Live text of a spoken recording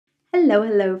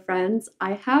Hello, friends.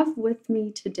 I have with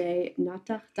me today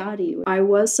natardari. I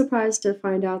was surprised to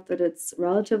find out that it's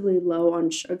relatively low on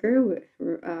sugar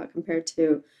compared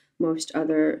to most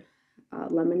other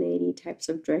lemonade types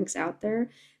of drinks out there.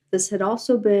 This had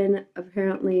also been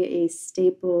apparently a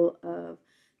staple of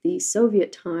the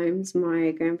Soviet times. My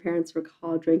grandparents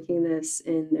recall drinking this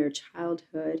in their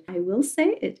childhood. I will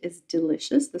say it is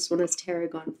delicious. This one is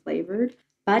tarragon flavored.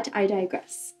 But I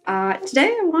digress.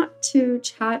 Today I want to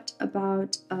chat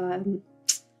about,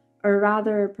 or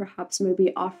rather perhaps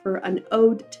maybe offer an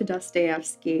ode to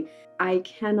Dostoevsky. I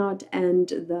cannot end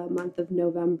the month of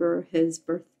November, his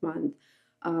birth month,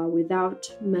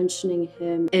 without mentioning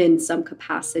him in some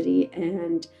capacity.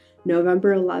 And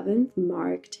November 11th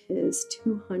marked his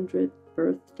 200th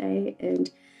birthday. And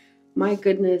my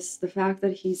goodness, the fact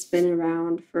that he's been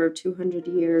around for 200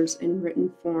 years in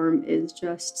written form is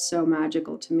just so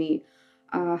magical to me.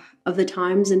 Of the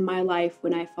times in my life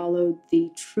when I followed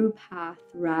the true path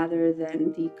rather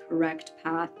than the correct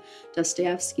path,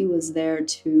 Dostoevsky was there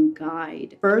to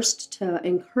guide. First, to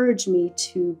encourage me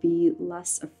to be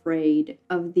less afraid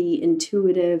of the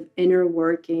intuitive inner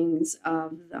workings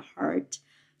of the heart.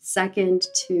 Second,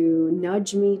 to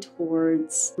nudge me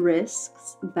towards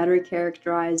risks, better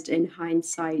characterized in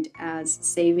hindsight as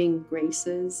saving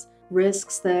graces,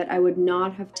 risks that I would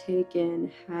not have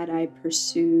taken had I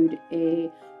pursued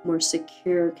a more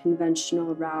secure,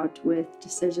 conventional route with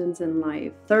decisions in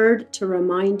life. Third, to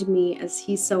remind me, as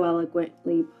he so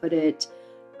eloquently put it,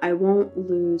 I won't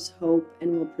lose hope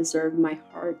and will preserve my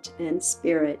heart and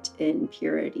spirit in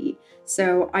purity.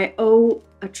 So I owe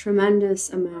a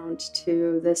tremendous amount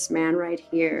to this man right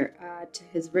here, to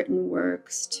his written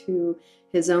works, to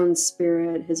his own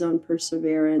spirit, his own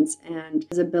perseverance, and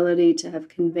his ability to have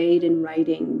conveyed in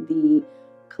writing the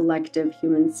collective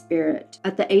human spirit.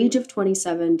 At the age of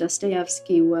 27,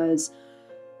 Dostoevsky was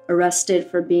arrested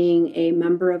for being a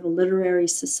member of a literary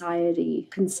society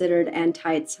considered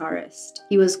anti-Tsarist.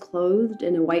 He was clothed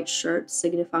in a white shirt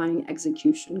signifying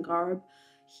execution garb.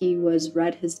 He was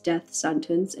read his death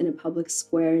sentence in a public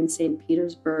square in St.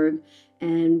 Petersburg,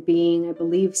 and being, I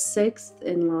believe, sixth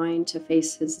in line to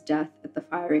face his death at the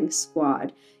firing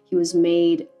squad, he was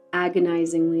made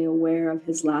agonizingly aware of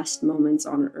his last moments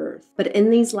on earth. But in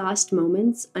these last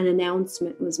moments, an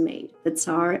announcement was made. The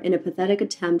Tsar, in a pathetic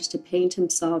attempt to paint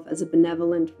himself as a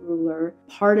benevolent ruler,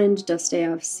 pardoned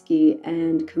Dostoevsky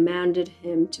and commanded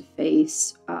him to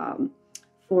face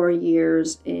 4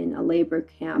 years in a labor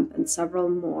camp and several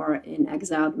more in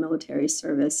exiled military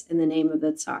service in the name of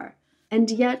the Tsar. And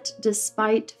yet,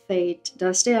 despite fate,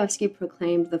 Dostoevsky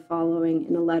proclaimed the following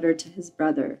in a letter to his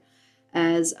brother,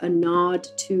 as a nod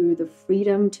to the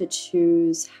freedom to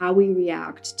choose how we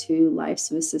react to life's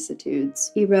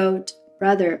vicissitudes. He wrote,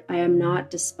 "Brother, I am not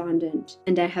despondent,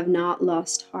 and I have not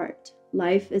lost heart.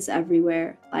 Life is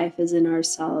everywhere. Life is in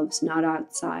ourselves, not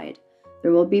outside.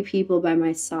 There will be people by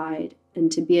my side,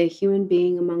 and to be a human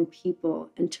being among people,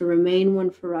 and to remain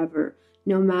one forever,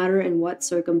 no matter in what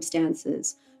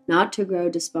circumstances, not to grow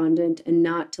despondent and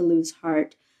not to lose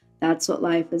heart. That's what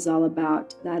life is all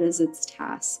about. That is its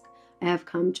task. I have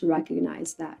come to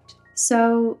recognize that."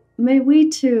 So may we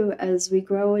too, as we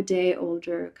grow a day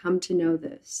older, come to know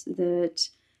this, that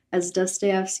as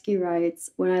Dostoevsky writes,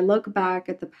 when I look back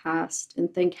at the past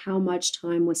and think how much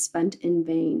time was spent in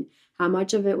vain, how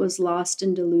much of it was lost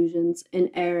in delusions,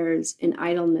 in errors, in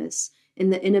idleness,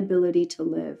 in the inability to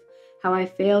live, how I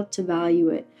failed to value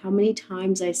it, how many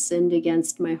times I sinned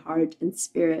against my heart and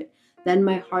spirit, then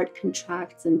my heart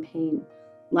contracts in pain.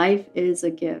 Life is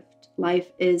a gift.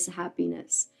 Life is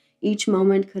happiness. Each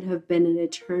moment could have been an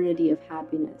eternity of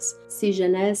happiness. Si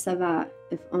jeunesse savait,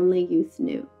 if only youth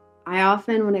knew. I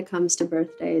often, when it comes to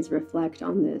birthdays, reflect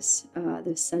on this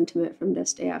sentiment from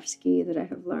Dostoevsky that I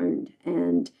have learned,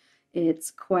 and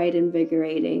it's quite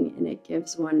invigorating, and it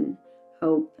gives one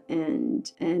hope,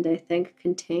 and I think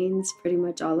contains pretty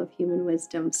much all of human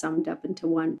wisdom summed up into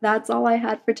one. That's all I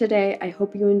had for today. I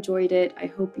hope you enjoyed it. I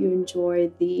hope you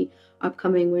enjoy the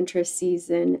upcoming winter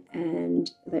season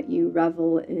and that you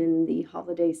revel in the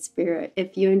holiday spirit.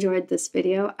 If you enjoyed this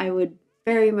video, I would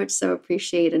very much so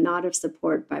appreciate a nod of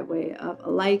support by way of a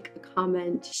like, a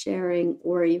comment, sharing,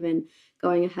 or even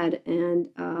going ahead and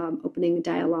opening a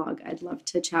dialogue. I'd love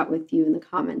to chat with you in the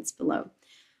comments below.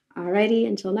 Alrighty,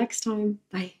 until next time,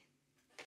 bye.